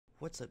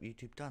What's up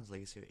YouTube, Don's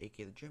Legacy here,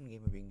 aka the German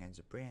Gamer, bringing you guys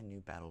a brand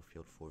new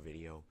Battlefield 4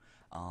 video.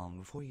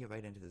 Before we get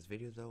right into this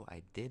video though,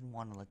 I did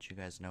want to let you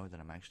guys know that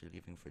I'm actually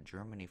leaving for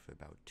Germany for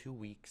about 2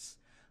 weeks.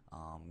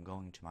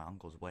 Going to my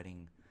uncle's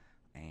wedding,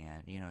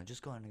 and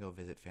just going to go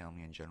visit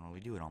family in general.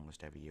 We do it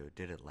almost every year,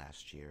 did it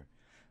last year.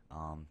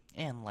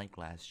 And like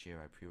last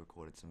year, I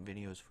pre-recorded some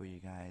videos for you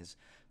guys,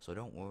 so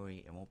don't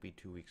worry, it won't be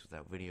 2 weeks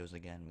without videos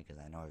again, because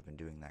I know I've been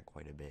doing that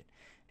quite a bit,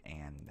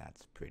 and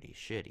that's pretty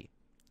shitty.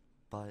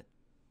 But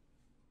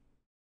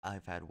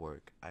I've had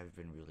work. I've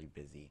been really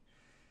busy.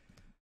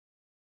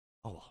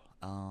 Oh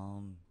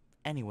well.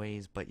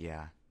 Anyways, but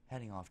yeah,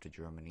 heading off to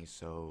Germany.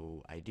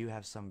 So I do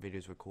have some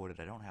videos recorded.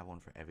 I don't have one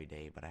for every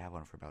day, but I have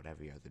one for about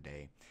every other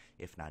day,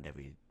 if not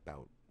every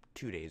about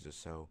 2 days or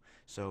so.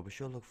 So be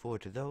sure to look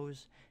forward to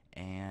those.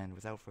 And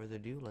without further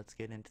ado, let's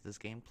get into this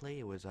gameplay.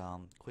 It was a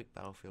quick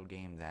Battlefield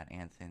game that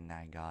Anthony and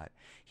I got.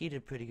 He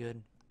did pretty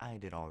good. I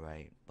did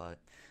alright, but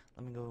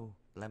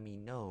let me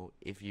know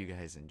if you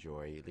guys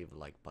enjoy. Leave a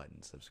like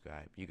button,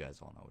 subscribe. You guys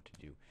all know what to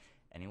do.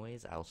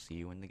 Anyways, I'll see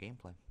you in the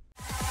gameplay.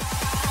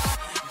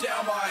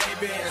 Down my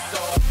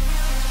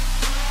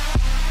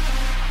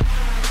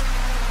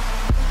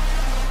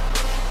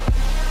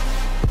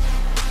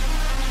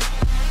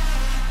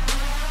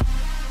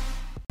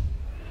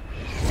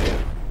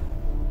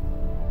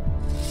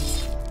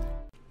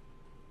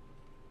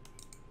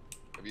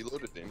Have you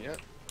loaded in yet?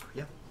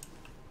 Yeah,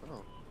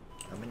 Oh.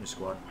 I'm in your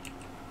squad.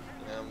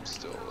 Yeah, I'm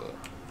still,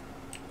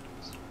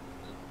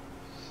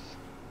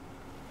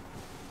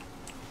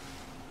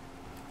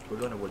 We're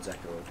going to Woods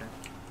Echo, okay?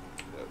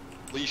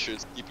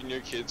 Leashes, keeping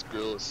your kids'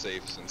 grill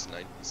safe since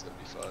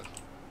 1975.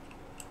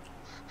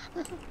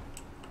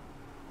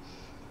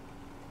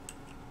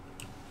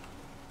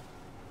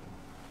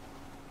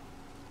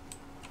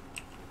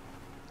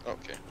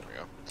 Okay, there we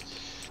go.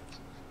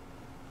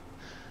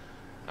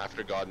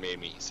 After God made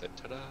me, he said,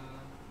 ta-da!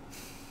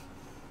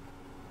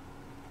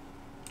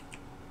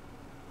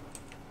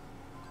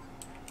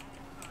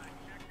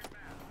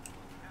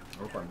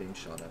 I hope I'm being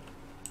shot at.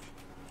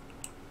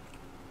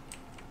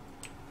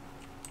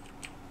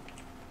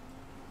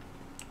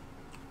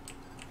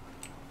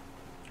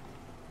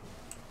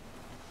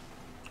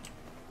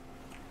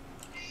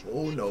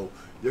 Oh no,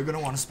 you're gonna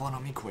want to spawn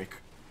on me quick.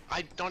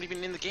 I'm not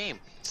even in the game.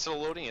 It's still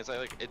loading. It's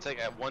like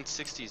at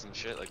 160s and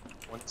shit, like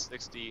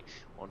 160,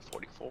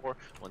 144,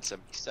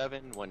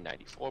 177,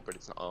 194, but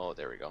it's not. Oh,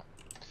 there we go.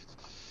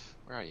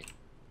 Where are you?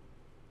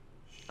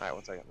 All right,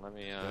 1 second. Let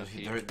me.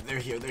 They're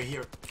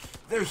here.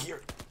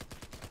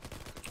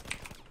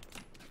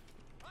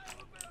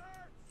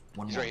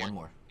 One He's more, right here. one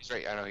more. He's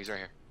right. I know he's right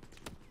here.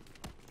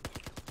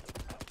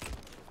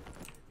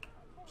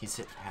 He's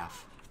hit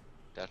half.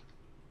 Dead.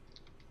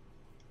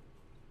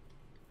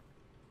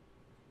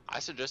 I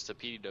suggest a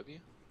PDW.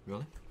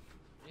 Really?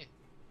 Yeah.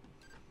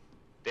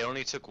 They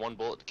only took 1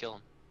 bullet to kill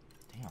him.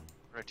 Damn.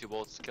 Or 2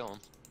 bullets to kill him.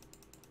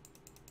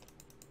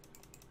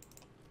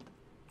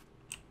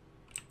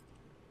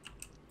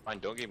 Fine,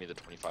 don't give me the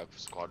 25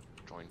 squad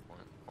join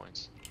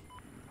points.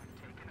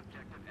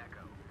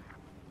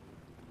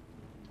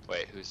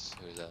 Wait, who's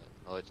that?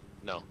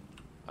 No.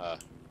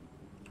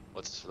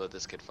 Let's let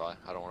this kid fly.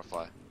 I don't want to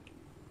fly.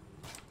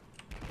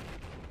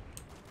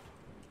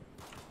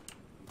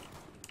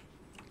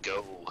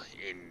 Go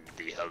in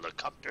the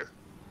helicopter.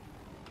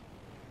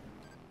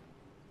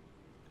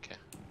 Okay.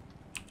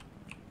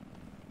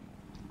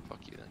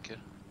 Fuck you then, kid.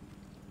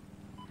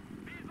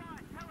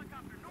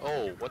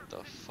 Oh, what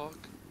the fuck?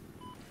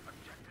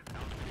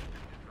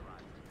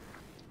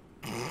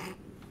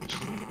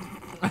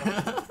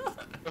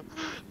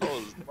 That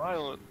was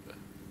violent.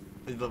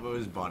 I love how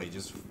his body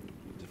just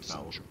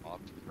fell.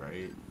 Dropped.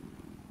 Right?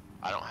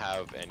 I don't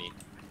have any.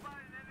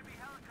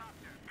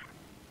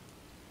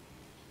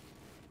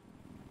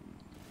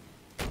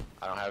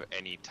 I don't have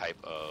any type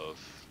of.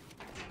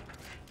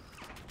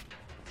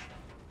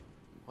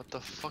 What the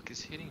fuck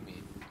is hitting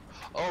me?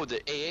 Oh,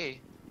 the AA.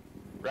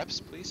 Reps,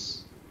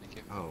 please. Thank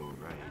you. Oh,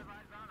 right.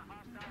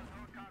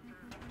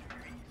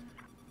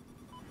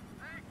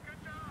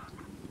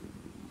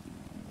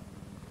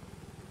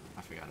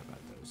 I forgot about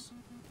those.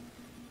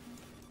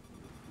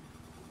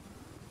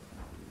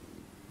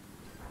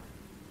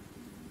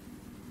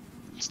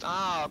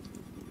 Stop!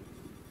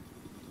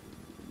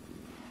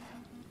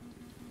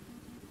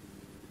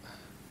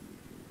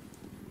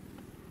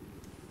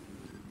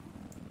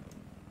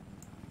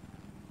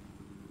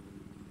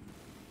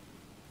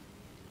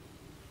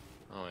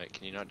 Oh wait,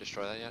 can you not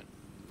destroy that yet?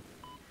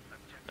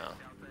 No.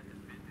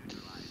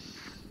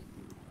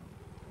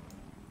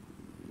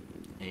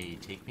 Hey,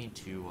 take me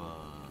to,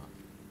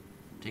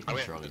 take I'm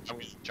me to gonna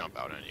Charlie. jump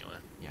out anyway.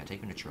 Yeah,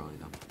 take me to Charlie,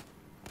 though.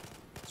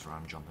 That's where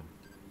I'm jumping.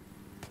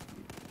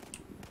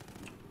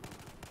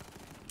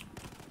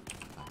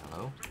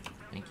 Hello?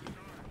 Thank you.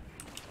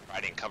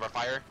 Riding cover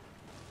fire.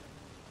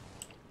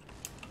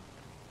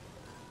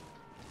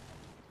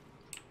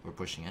 We're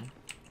pushing in.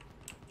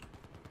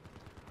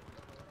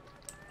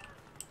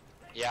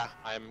 Yeah,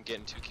 I'm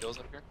getting 2 kills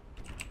up here.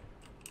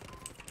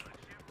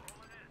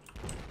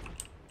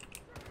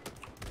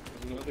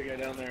 another guy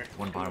down there.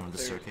 One bottom of the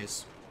There.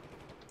 staircase.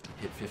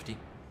 Hit 50.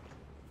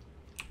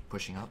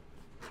 Pushing up.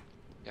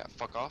 Yeah,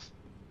 fuck off.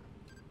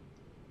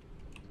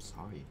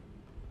 Sorry.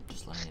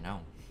 Just letting you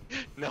know.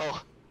 No,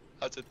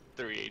 that's a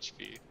 3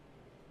 HP.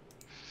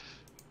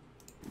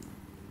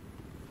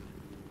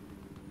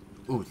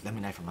 Ooh, let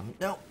me knife him.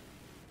 No!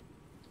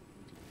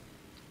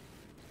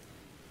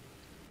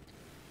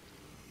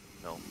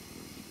 No.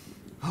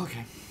 Okay.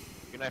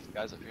 You can knife the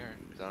guys up here,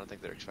 because I don't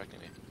think they're expecting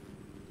me.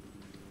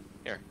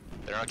 Here,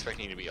 they're not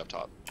expecting you to be up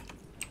top.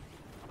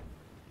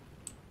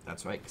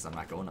 That's right, because I'm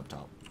not going up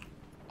top.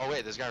 Oh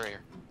wait, there's a guy right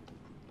here.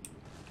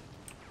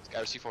 This guy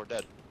with C4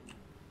 dead.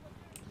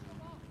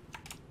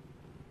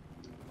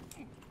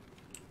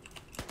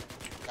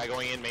 Guy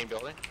going in main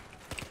building.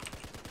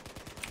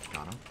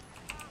 Got him.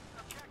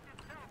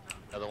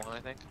 Another one, I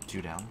think.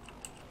 2 down.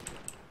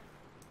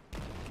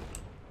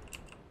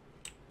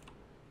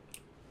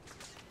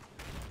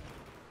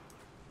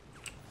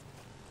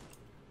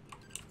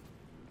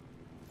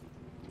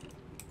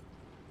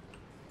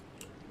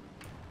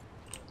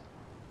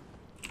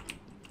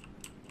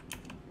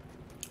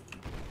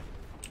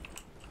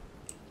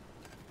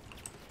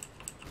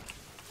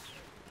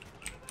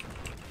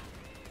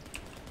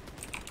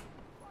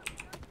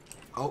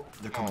 Oh,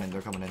 they're coming in,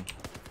 they're coming in.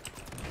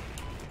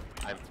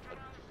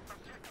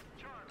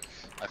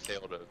 I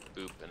failed to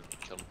boop and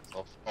kill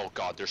myself. Oh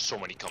god, there's so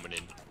many coming in.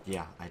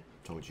 Yeah, I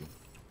told you.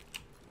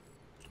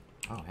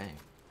 Oh, hey.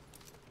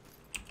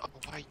 Oh,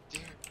 why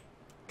there?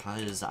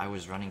 Because I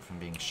was running from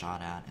being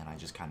shot at, and I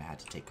just kind of had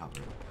to take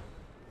cover.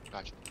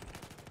 Gotcha.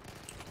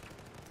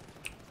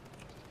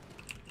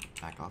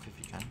 Back off if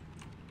you can.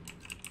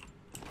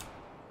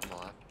 I'm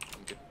alive.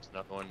 I'm good. There's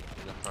another one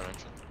in the front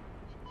entrance.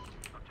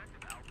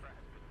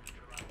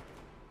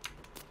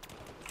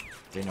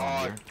 They know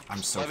I'm here.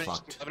 I'm so 11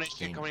 fucked.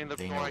 11 HQ coming in the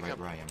They door, know I right come.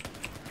 where I am.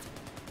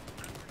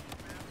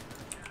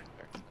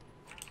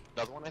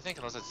 Another one, I think,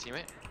 unless it's a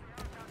teammate.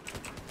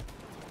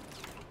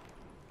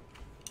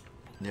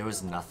 There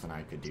was nothing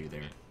I could do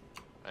there.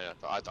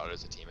 I thought it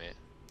was a teammate.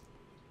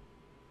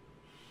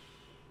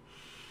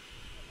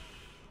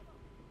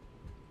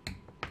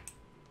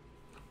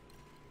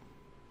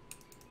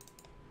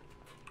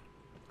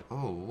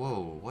 Oh,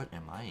 whoa, what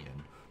am I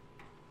in?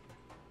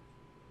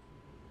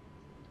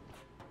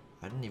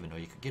 I didn't even know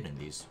you could get in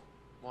these.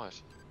 What?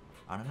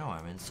 I don't know,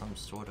 I'm in some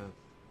sort of...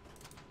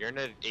 You're in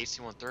an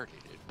AC-130, dude.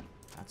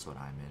 That's what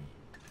I'm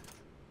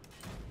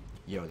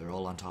in. Yo, they're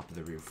all on top of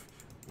the roof.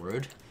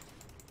 Word?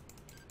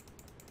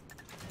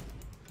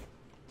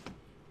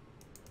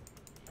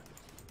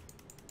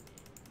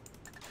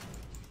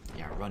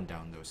 Yeah, run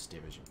down those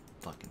stairs, you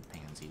fucking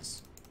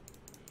pansies.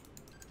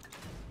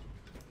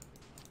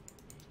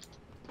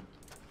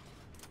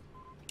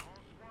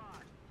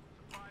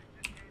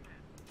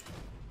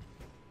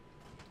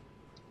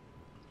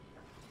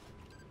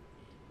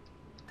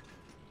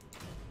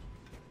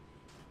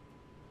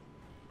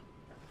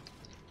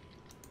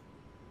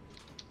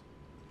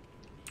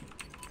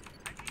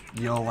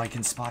 Yo, I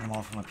can spot them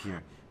all from up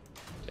here.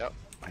 Yep.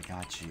 I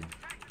got you.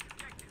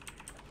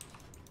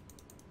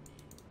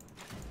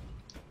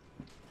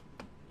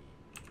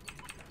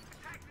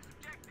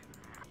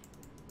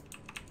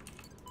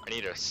 I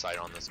need a sight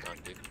on this gun,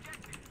 dude.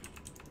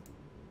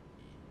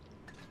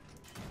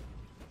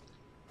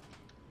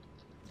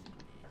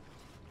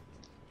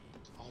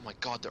 Oh my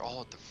god, they're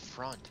all at the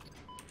front.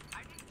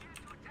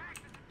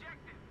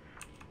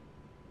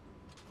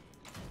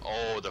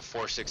 Oh, the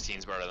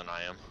 416's better than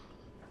I am.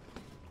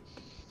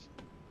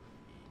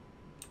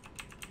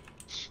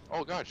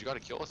 Oh god, you got a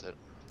kill with it.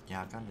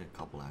 Yeah, I've gotten a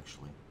couple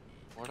actually.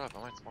 What up?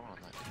 I might spawn on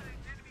that.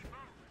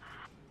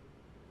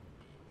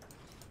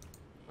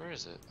 Where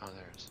is it? Oh,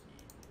 there it is.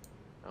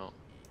 Oh.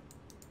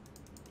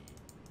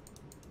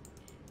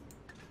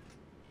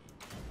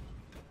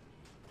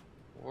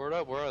 Word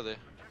up, where are they?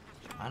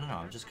 I don't know,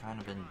 I've just kind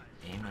of been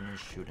aiming and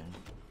shooting.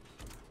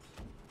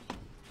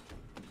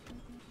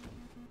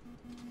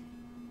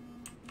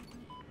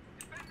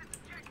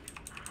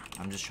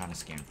 I'm just trying to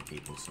scan for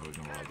people, so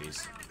ignore all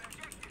these.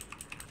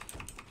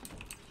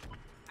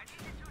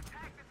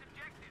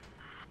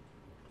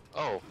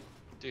 Oh,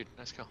 dude,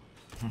 nice kill.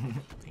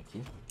 Thank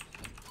you.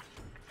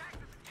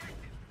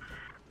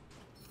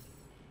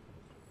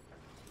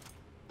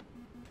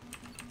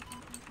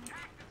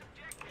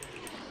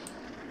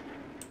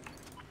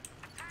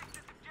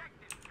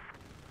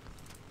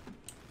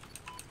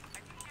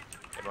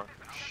 Hey, Mark.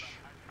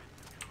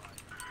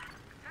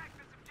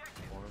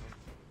 One of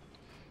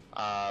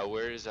them.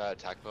 Where is that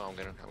attack boat? I'm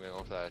gonna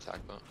go for that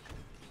attack boat.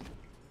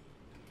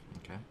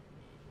 Okay.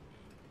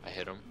 I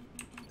hit him.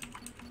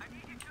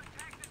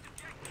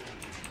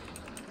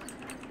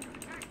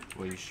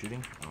 Where are you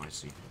shooting? Oh, I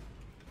see.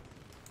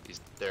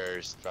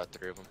 There's about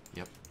 3 of them.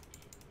 Yep.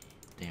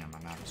 Damn,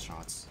 I'm out of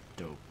shots.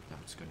 Dope. That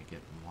was gonna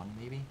get one,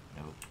 maybe?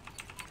 Nope.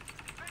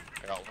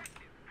 I got one.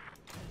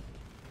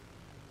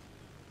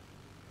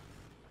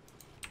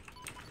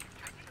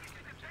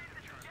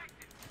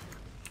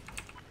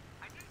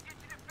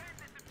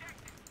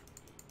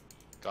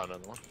 Got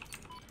another one.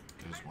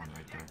 There's one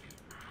right there.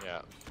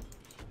 Yeah.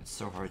 It's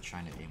so hard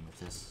trying to aim with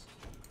this.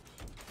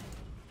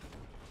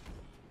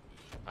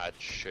 That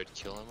should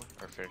kill him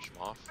or finish him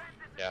off.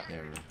 Yeah.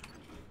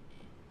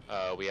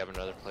 There. We have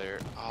another player.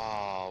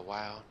 Oh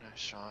wow, nice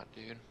shot,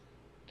 dude.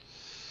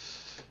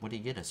 What do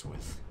you get us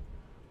with?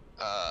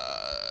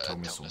 Tow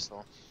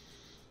missile.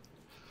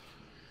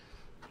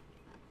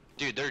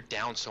 Dude, they're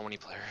down so many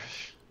players.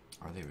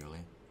 Are they really?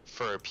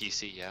 For a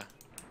PC, yeah.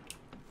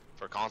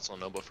 For console,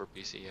 no, but for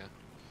PC, yeah.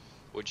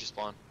 Would you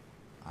spawn?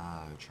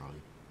 Charlie.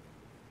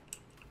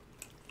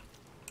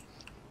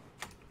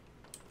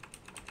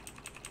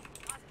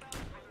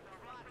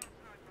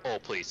 Oh,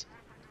 please.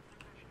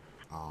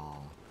 Oh.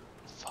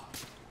 Fuck.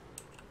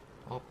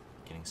 Oh,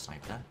 getting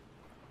sniped at.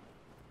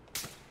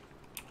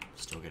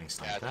 Still getting Yeah,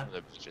 sniped it's at. from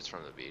the beach. It's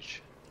from the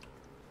beach.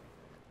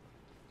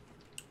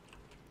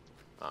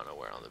 I don't know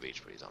where on the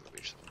beach, but he's on the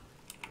beach somewhere.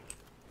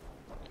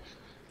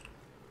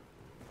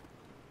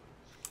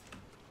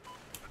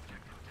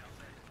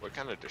 We're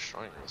kind of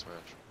destroying this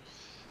match.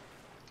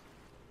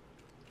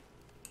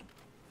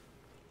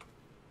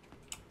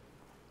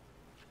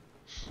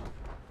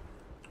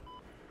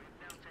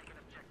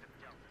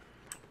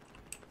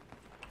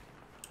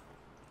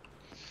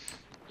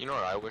 You know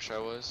what I wish I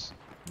was?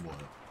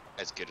 What?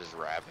 As good as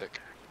Remiix.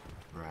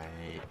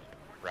 Right.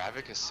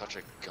 Remiix is such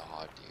a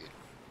god, dude.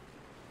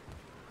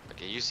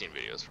 Okay, you've seen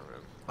videos from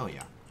him, Oh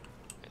yeah.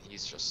 and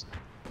he's just...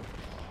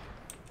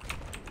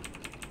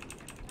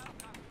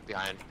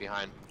 Behind.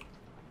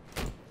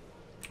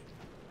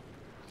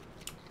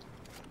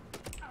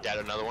 Dead,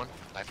 another one.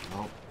 Left.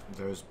 Oh,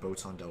 there's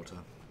boats on Delta.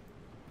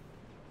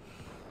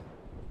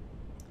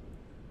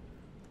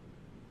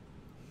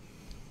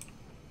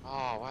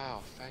 Oh,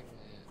 wow, faggot.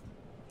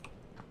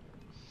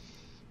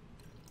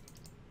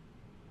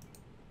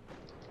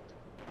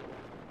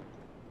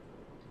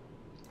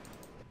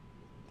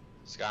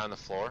 This guy on the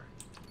floor.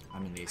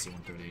 I'm in the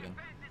AC-130 again.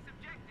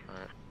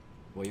 Alright.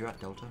 Well, you're at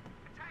Delta?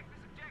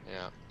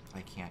 Yeah.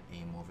 I can't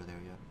aim over there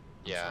yet.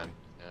 I'm Yeah. sorry.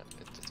 Yeah,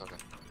 it's okay.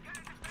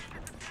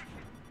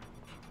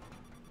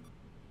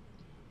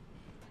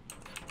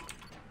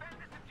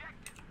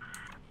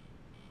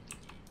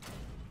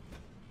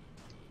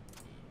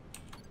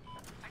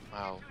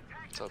 Wow.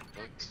 What's up,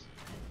 Bugs?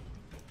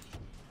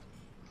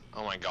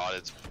 Oh my god,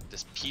 it's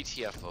this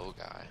PTFO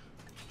guy.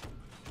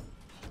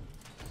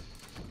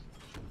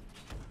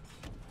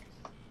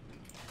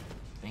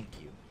 Thank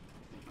you.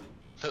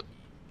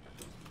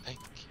 Thank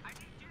you.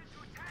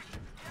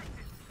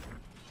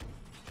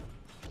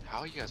 How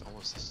are you guys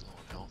almost this low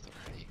on health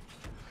already?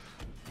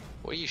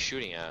 What are you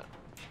shooting at?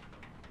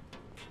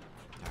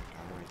 That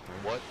guy right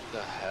there. What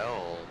the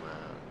hell,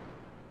 man?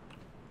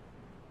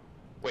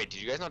 Wait,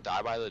 did you guys not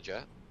die by the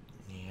jet?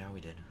 Yeah, we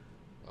did.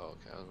 Oh,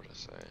 okay, I was gonna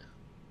say.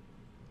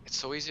 It's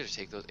so easy to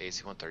take those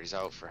AC-130s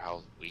out for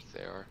how weak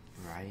they are.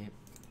 Right?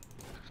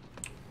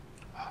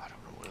 Oh, I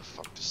don't know where the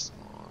fuck to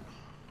spawn.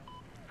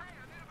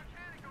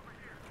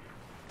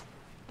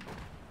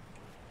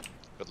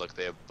 But look,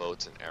 they have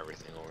boats and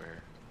everything over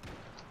here.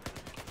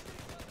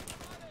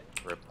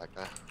 Rip that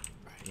guy.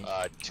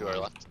 Right. To our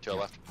left. To our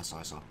left. I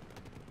saw.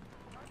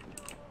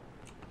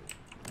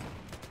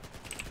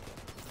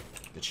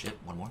 Good shit.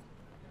 One more.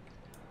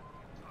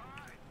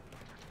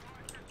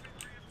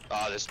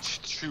 There's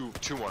two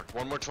more.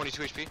 One more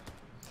 22 HP.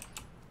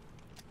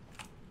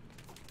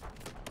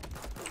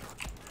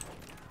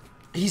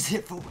 He's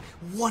hit for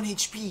 1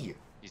 HP.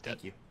 He's dead.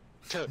 Thank you.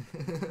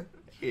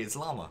 Hey, it's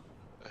Llama.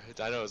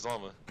 I know it's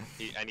Llama.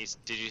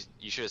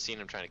 You should have seen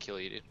him trying to kill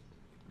you, dude.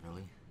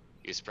 Really?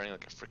 He was spreading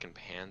like a freaking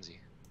pansy.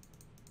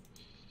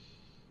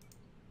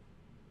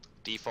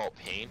 Default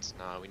paint?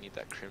 Nah, we need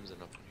that crimson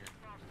up in here.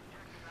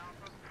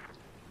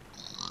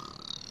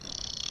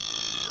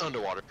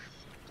 Underwater.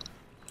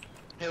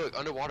 Hey, look,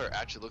 underwater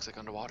actually looks like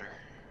underwater.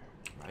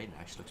 Right? It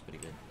actually looks pretty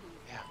good.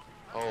 Yeah.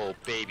 Oh,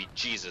 baby,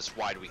 Jesus,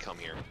 why do we come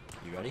here?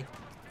 You ready?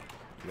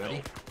 You ready?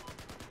 No.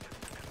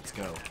 Let's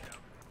go.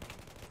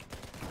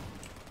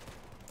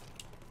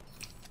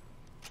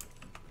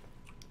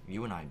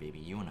 You and I, baby.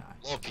 You and I.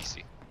 Love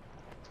PC.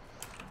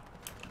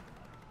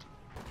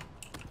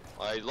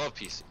 I love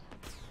PC.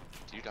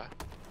 Did you die?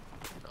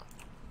 No.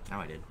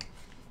 Now I did.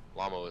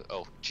 Llama.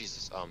 Oh,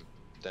 Jesus.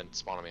 Then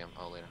spawn on me.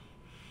 I'll later.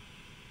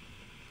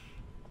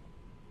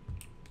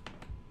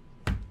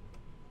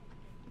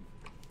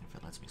 If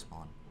it lets me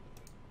spawn.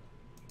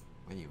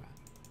 Where you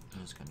at?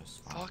 I'm just gonna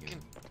spawn Fucking. here.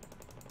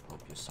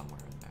 Hope you're somewhere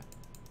in there.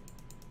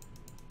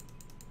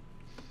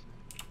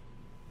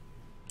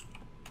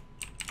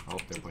 Oh,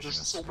 they're pushing There's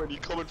us. so many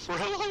coming for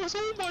us.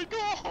 Oh my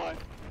god.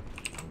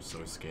 I'm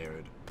so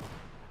scared.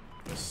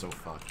 We're so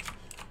fucked.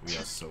 We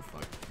are so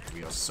fucked.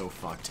 We are so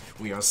fucked.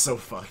 We are so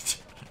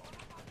fucked.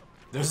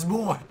 There's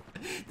more!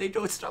 They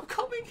don't stop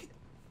coming!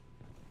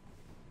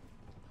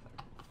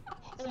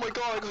 Oh my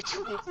god, I got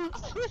two. Oh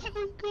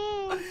my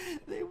god.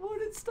 They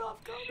wouldn't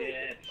stop coming!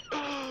 Shit.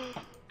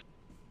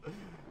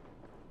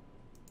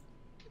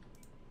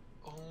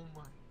 Oh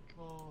my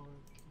god.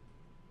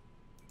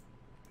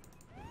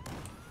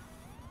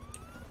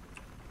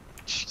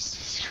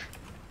 Jesus Christ.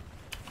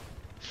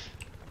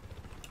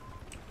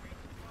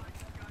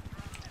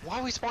 Why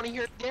are we spawning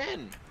here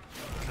again?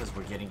 Because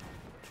we're getting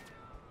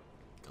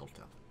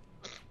Delta.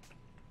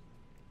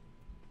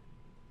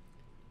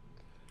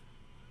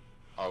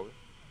 Oh.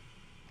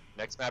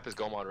 Next map is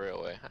Gomod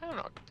Railway. I don't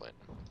know. I'm playing.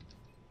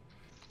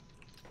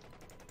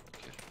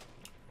 Okay.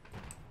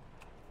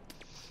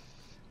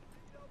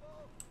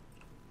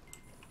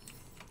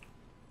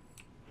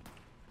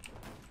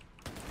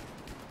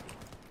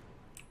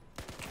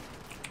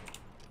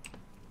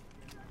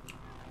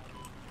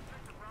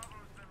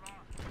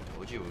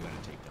 Told you we were gonna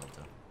take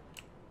Delta.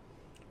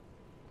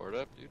 Board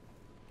up, dude.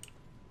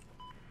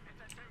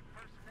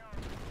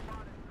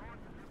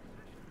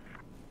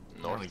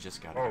 No, we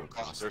just gotta Oh, go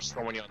across. there's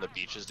so many on the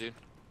beaches, dude.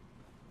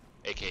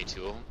 AKA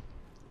 2 of them.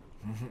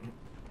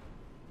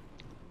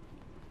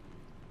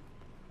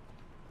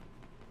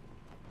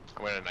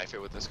 I'm gonna knife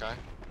it with this guy.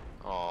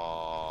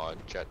 Oh,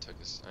 Jet took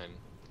his and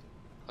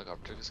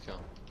Helicopter took his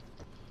kill.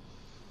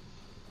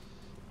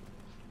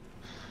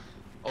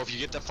 Oh, if you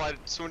get that flight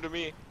soon to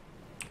me.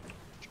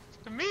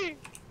 To me.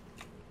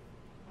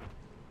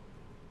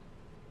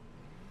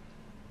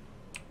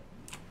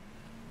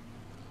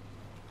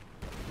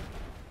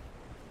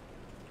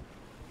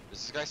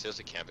 Is this guy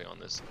seriously camping on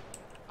this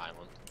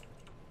island?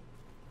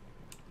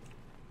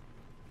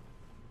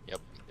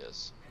 Yep, he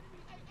is.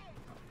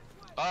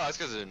 Oh, that's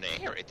because there's an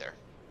A right there.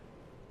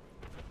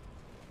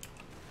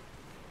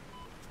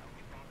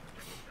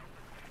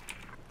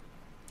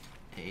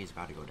 Hey, he's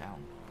about to go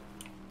down.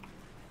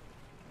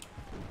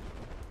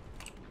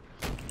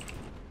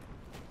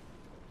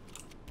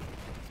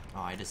 Oh,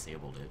 I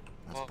disabled it.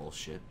 That's Oh.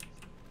 bullshit.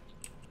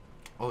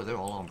 Oh, they're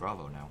all on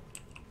Bravo now.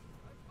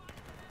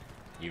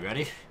 You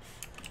ready?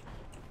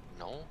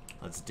 No?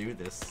 Let's do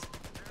this.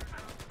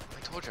 I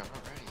told you I'm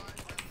not ready.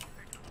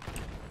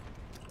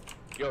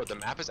 Yo, the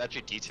map is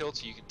actually detailed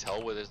so you can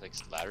tell where there's like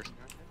ladders and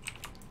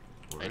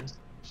everything. Word?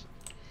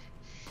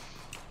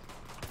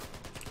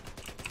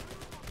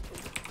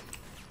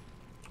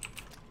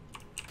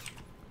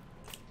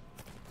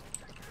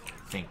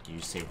 Thank you,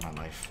 you saved my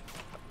life.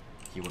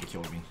 He would have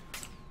killed me.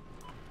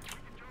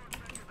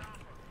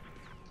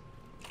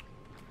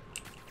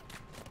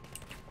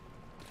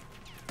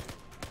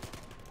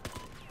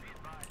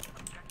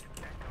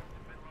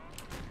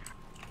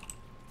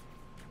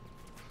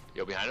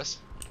 Yo, behind us?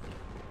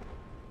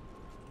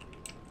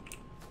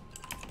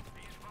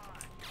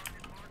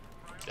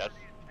 Dead?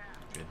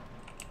 Good.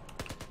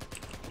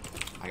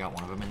 I got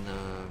one of them in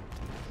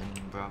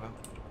Bravo.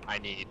 I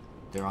need.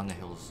 They're on the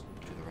hills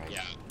to the right.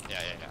 Yeah.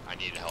 I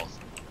need health.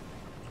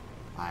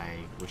 I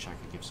wish I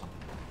could give some.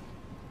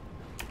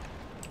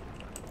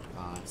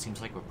 It seems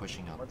like we're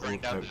pushing up. One's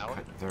running down the alley.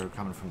 They're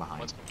coming from behind.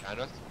 One's behind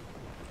us.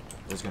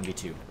 There's gonna be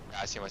two.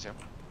 Yeah, I see him, I see him.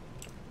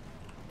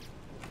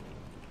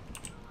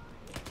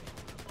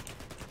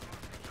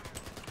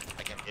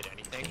 I can't hit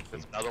anything. Thank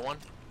There's you. another one.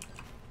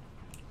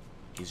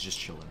 He's just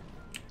chilling.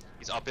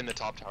 He's up in the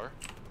top tower.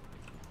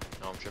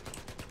 No, I'm tripping.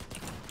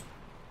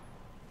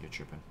 You're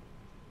tripping.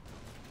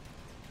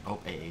 Oh,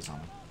 AA's on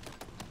him.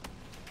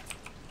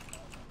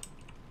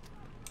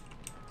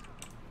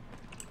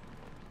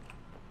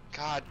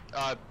 God,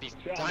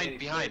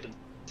 behind.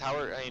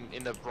 Tower,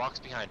 in the rocks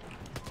behind.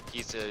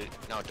 He's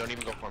no, don't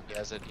even go for him. He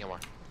has a DMR.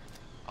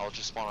 I'll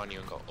just spawn on you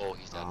and go. Oh,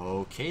 he's dead.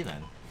 Okay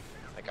then.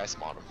 That guy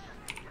spawned him.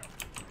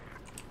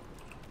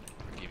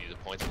 I'll give you the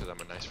points because I'm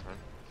a nice friend.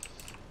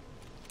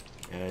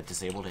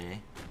 Disabled AA.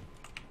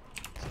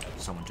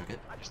 Someone took it.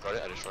 I destroyed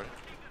it.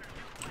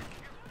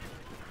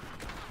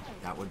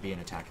 That would be an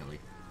attack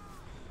elite.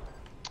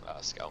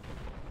 Scout.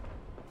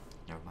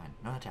 Never mind.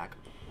 Not attack.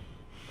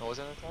 Oh, was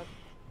that an attack?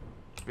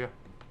 Yeah.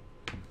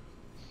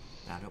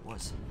 That it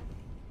was.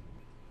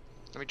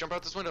 Let me jump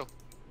out this window.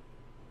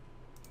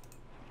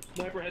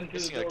 Sniper heading through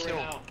the Missing a door kill.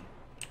 right now.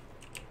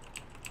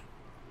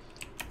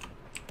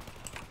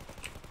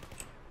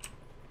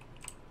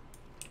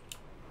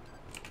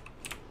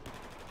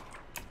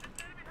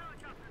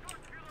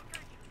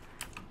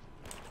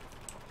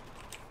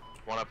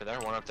 One up in there,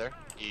 one up there.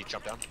 He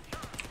jumped down.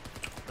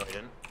 No, he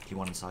didn't. He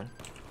went inside.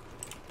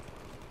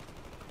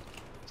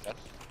 He's dead.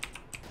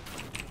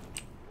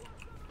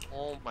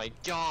 Oh my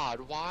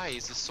god, why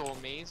is this so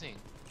amazing?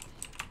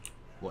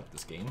 What,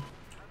 this game?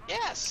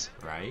 Yes!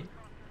 Right?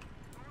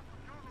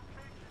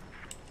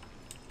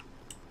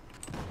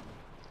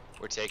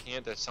 We're taking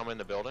it. There's someone in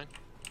the building.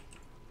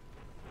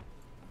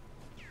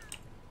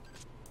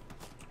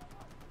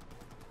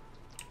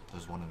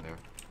 There's one in there.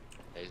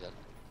 Yeah, he's dead.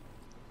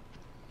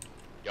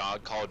 Yeah,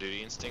 Call of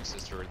Duty instincts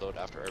is to reload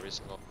after every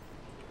single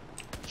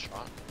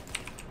shot.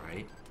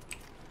 Right?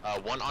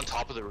 One on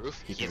top of the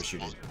roof. He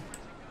parachuted.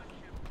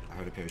 I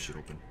heard a parachute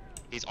open.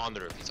 He's on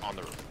the roof. He's on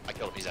the roof. I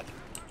killed him. He's dead.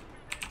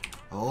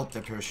 Oh,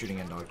 they're parachuting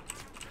in, dog.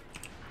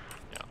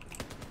 Yeah.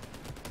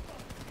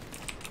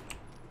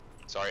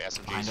 Sorry,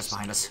 SMG. Behind us,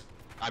 behind us.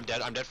 I'm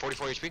dead.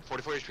 44 HP.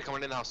 44 HP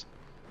coming in the house.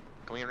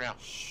 Coming in right now.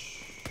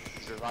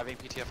 He's reviving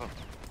PTFO.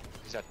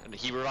 He's dead. And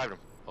he revived him.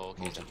 Oh,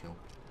 okay. He's dead. Multi-kill.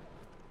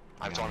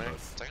 I'm I got spawning on them you.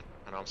 both. 1 second.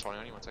 I know I'm spawning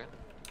on you. 1 second.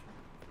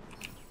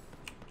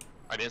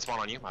 I didn't spawn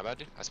on you. My bad,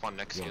 dude. I spawned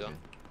next to You're you, good.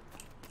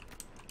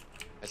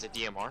 though. As a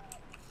DMR.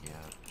 Yeah.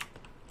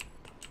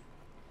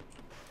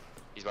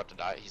 He's about to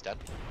die. He's dead.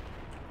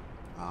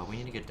 We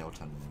need to get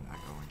Delta and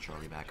Echo and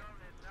Charlie back.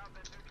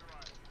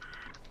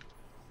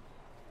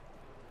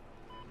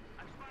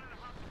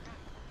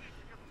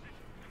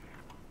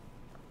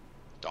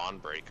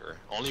 Dawnbreaker.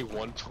 Only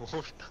one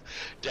tool.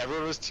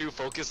 Deborah was too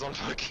focused on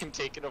fucking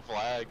taking a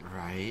flag.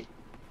 Right.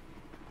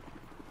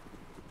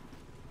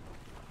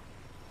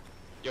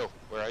 Yo,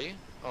 where are you?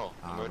 Oh,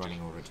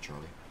 Running over to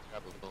Charlie.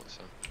 grab a bullet,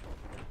 so.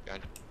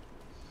 Behind.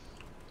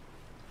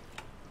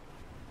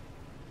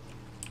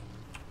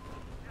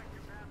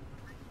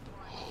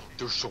 Oh,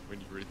 there's so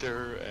many right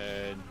there,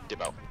 and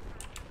dip out.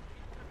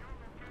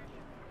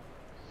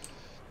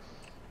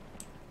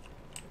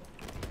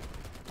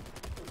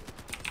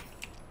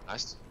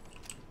 Nice.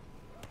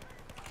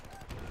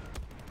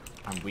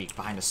 I'm weak.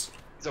 Behind us.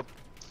 He's a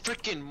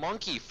freaking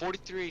monkey.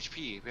 43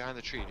 HP behind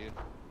the tree, dude.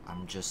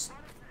 I'm just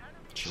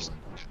chilling.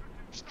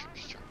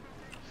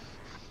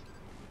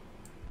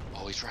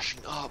 Oh, he's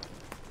rushing up.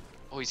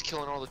 Oh, he's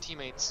killing all the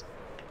teammates.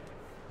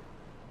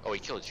 Oh, he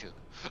killed you.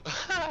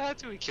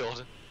 That's who he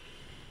killed.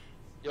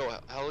 Yo,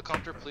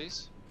 helicopter,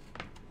 please.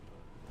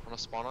 Wanna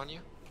spawn on you?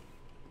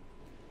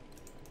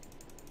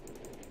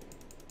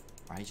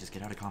 Alright, just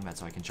get out of combat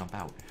so I can jump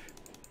out.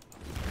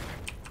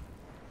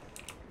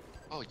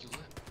 Oh, you lit.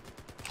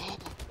 Oh,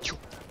 you.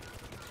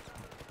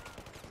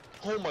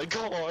 Oh my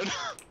god.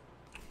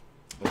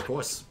 Of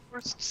course.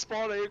 Worst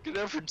spawn I could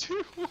ever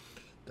do.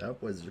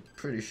 That was a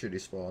pretty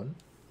shitty spawn.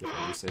 If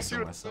I do say so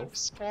Dude, myself. I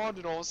spawned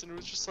and all of a sudden it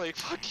was just like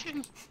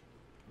fucking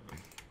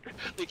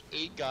like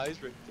 8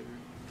 guys right there.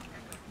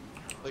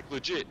 Like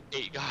legit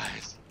 8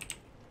 guys.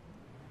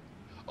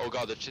 Oh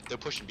god, they're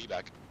pushing B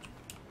back.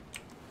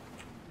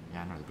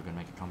 Yeah, I know, we're gonna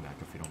make a comeback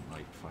if we don't,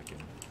 like,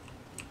 fucking...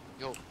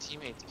 Yo,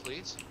 teammates,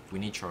 please. We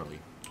need Charlie.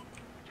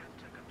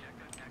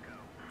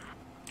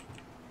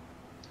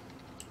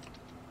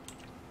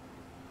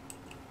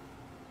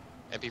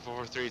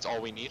 MP443 is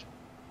all we need.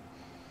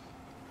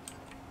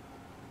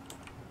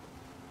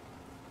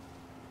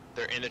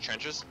 They're in the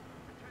trenches.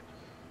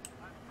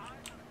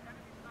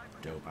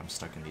 Dope, I'm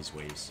stuck in these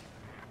waves.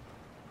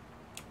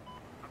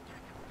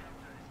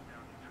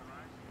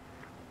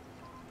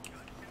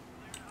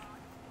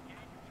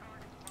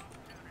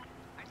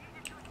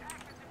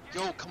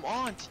 Yo, come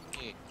on,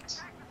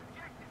 teammates.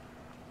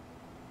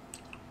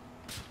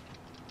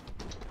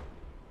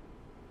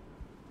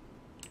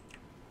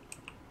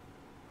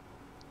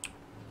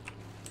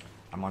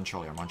 I'm on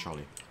Charlie, I'm on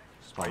Charlie.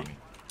 Spotted me.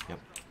 Yep.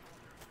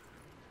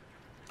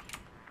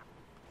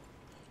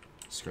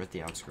 Skirt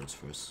the outskirts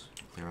first.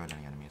 Clear out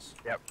any enemies.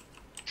 Yep.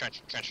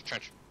 Trench.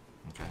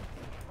 Okay.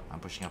 I'm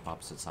pushing up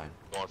opposite side.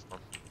 Go on for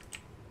him.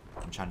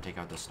 I'm trying to take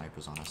out the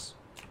snipers on us.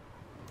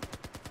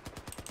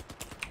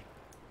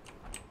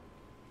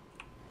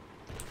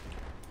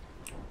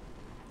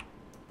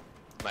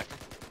 Back.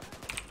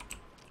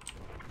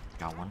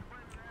 Got one.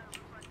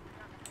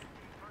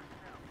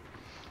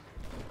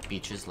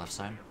 Beaches, left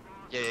side.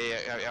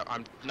 Yeah.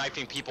 I'm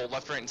knifing people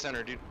left, right, and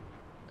center, dude.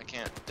 I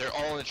can't. They're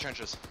all in the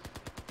trenches.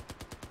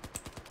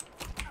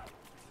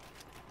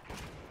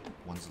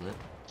 One's lit.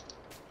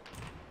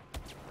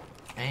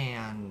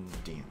 And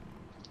damn.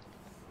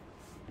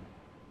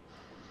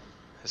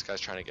 This guy's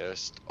trying to get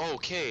us. Oh,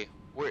 okay,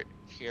 we're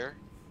here.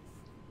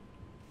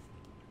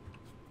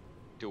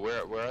 Dude,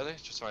 where are they?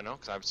 Just so I know,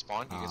 cause I've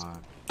spawned. You guys...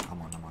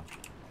 I'm on.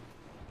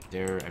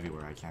 They're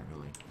everywhere. I can't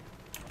really.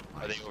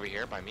 Are they over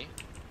here by me?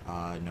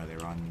 No,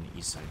 they're on the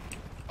east side.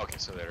 Okay,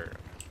 so they're.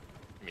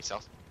 You mean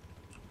south?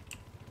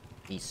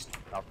 East.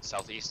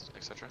 Southeast,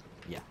 etc.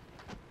 Yeah.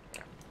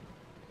 Okay.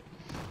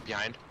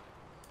 Behind.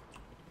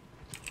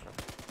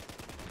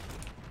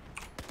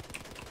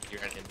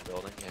 You're in the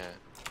building, yeah.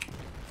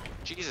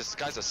 Jesus, this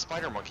guy's a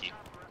spider monkey.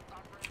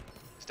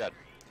 He's dead.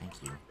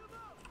 Thank you.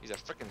 He's a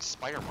freaking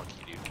spider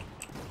monkey, dude.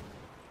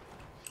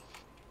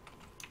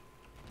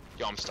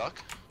 Yo, I'm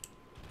stuck.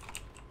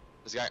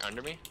 This guy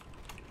under me?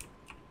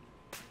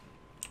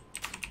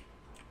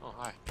 Oh,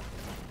 hi.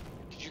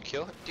 Did you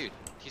kill him? Dude,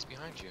 he's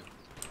behind you.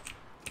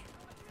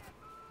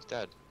 He's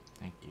dead.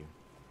 Thank you.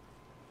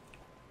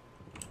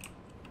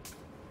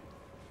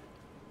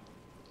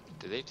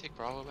 Did they take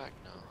Bravo back?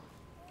 No.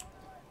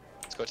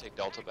 Let's go take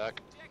Delta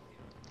back.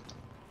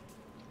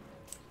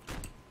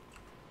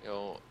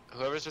 Yo,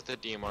 whoever's with the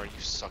DMR, you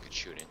suck at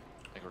shooting.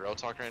 Like real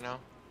talk right now?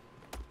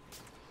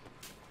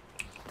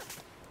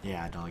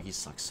 Yeah, dog, he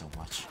sucks so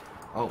much.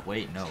 Oh,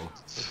 wait, no.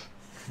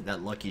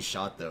 That lucky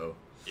shot, though.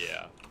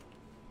 Yeah.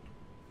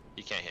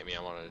 You can't hit me,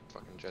 I'm on a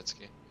fucking jet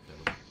ski.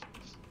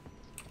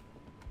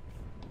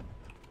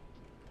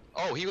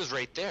 Oh, he was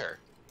right there.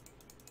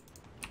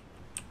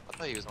 I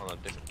thought he was on a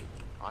different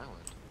island.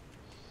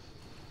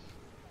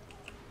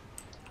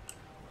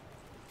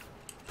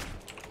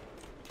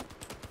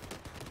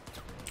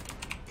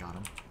 Got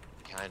him.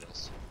 Behind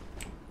us.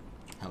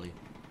 Heli.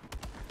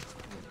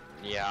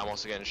 Yeah, I'm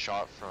also getting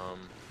shot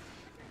from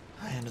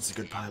And it's a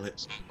good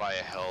pilot. by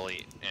a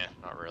heli.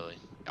 Not really.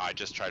 I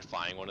just tried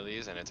flying one of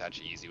these and it's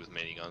actually easy with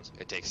miniguns.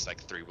 It takes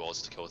like 3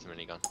 bullets to kill with a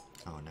minigun.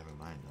 Oh, never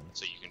mind then.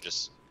 So you can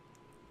just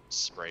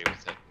spray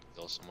with it and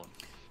kill someone.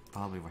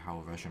 Probably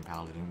how Russian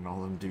Paladin and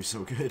all of them do so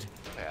good.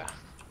 Yeah.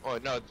 Oh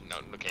no,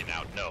 okay,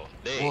 now no.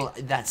 Well,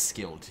 that's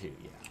skill too,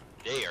 yeah.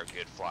 They are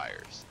good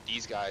flyers.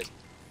 These guys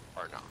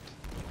are not.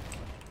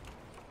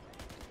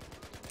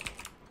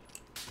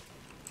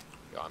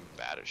 Yo, I'm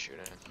bad at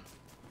shooting.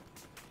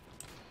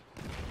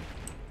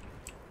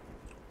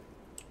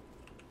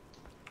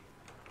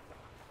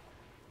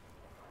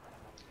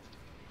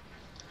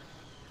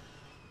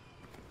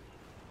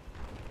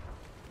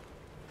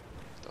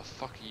 The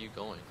fuck are you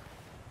going?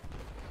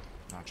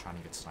 Not trying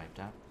to get sniped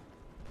at.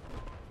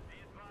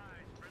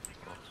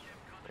 Oh,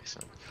 makes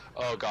sense.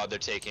 Oh god, they're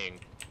taking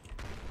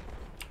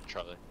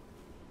Charlie.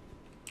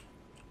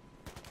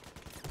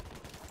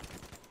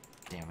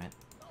 Damn it.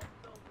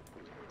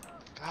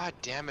 God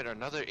damn it,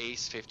 another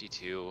ace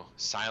 52.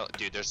 Silent.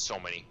 Dude, there's so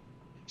many.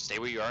 Stay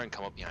where you are and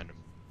come up behind him.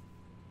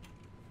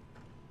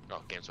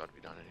 Oh, game's about to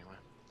be done anyway.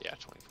 Yeah,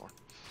 24.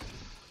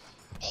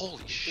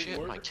 Holy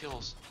shit, my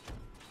kills.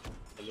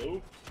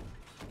 Hello?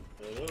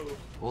 Hello?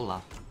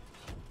 Hola.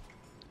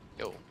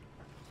 Yo.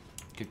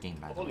 Good game,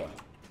 by the way. Hola.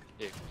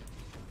 Yeah.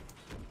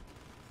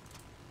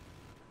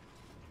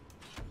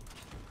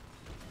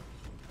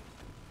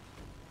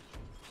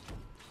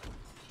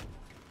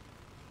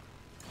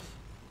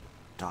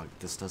 Dog,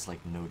 this does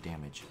like no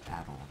damage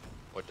at all.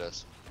 What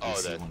does? Oh,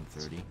 AC that.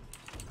 130.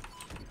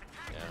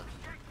 Yeah.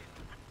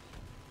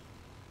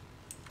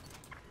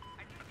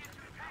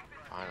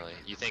 Finally.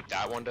 You think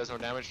that one does no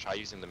damage? Try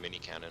using the mini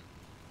cannon.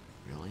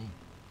 Really?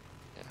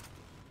 Yeah.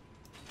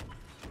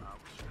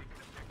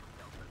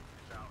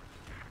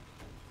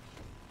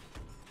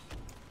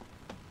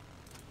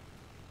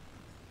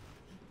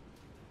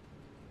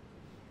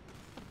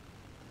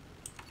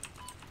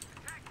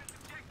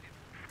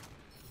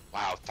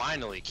 Wow,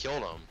 finally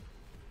killed him.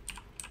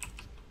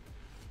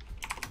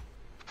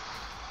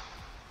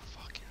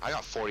 Fuck. I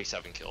got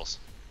 47 kills.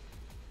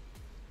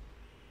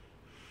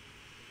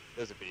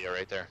 There's a video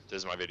right there. This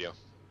is my video.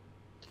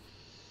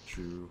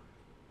 True.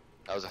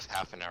 That was a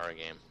half an hour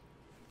game.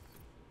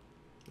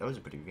 That was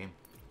a pretty good game.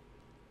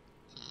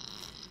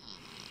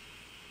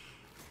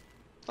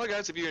 Well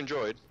guys, if you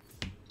enjoyed,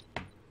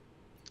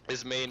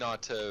 this may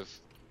not have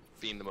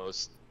been the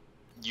most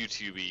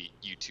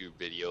YouTube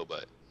video,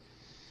 but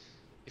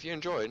if you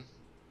enjoyed,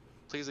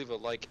 please leave a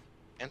like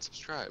and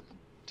subscribe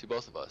to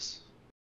both of us.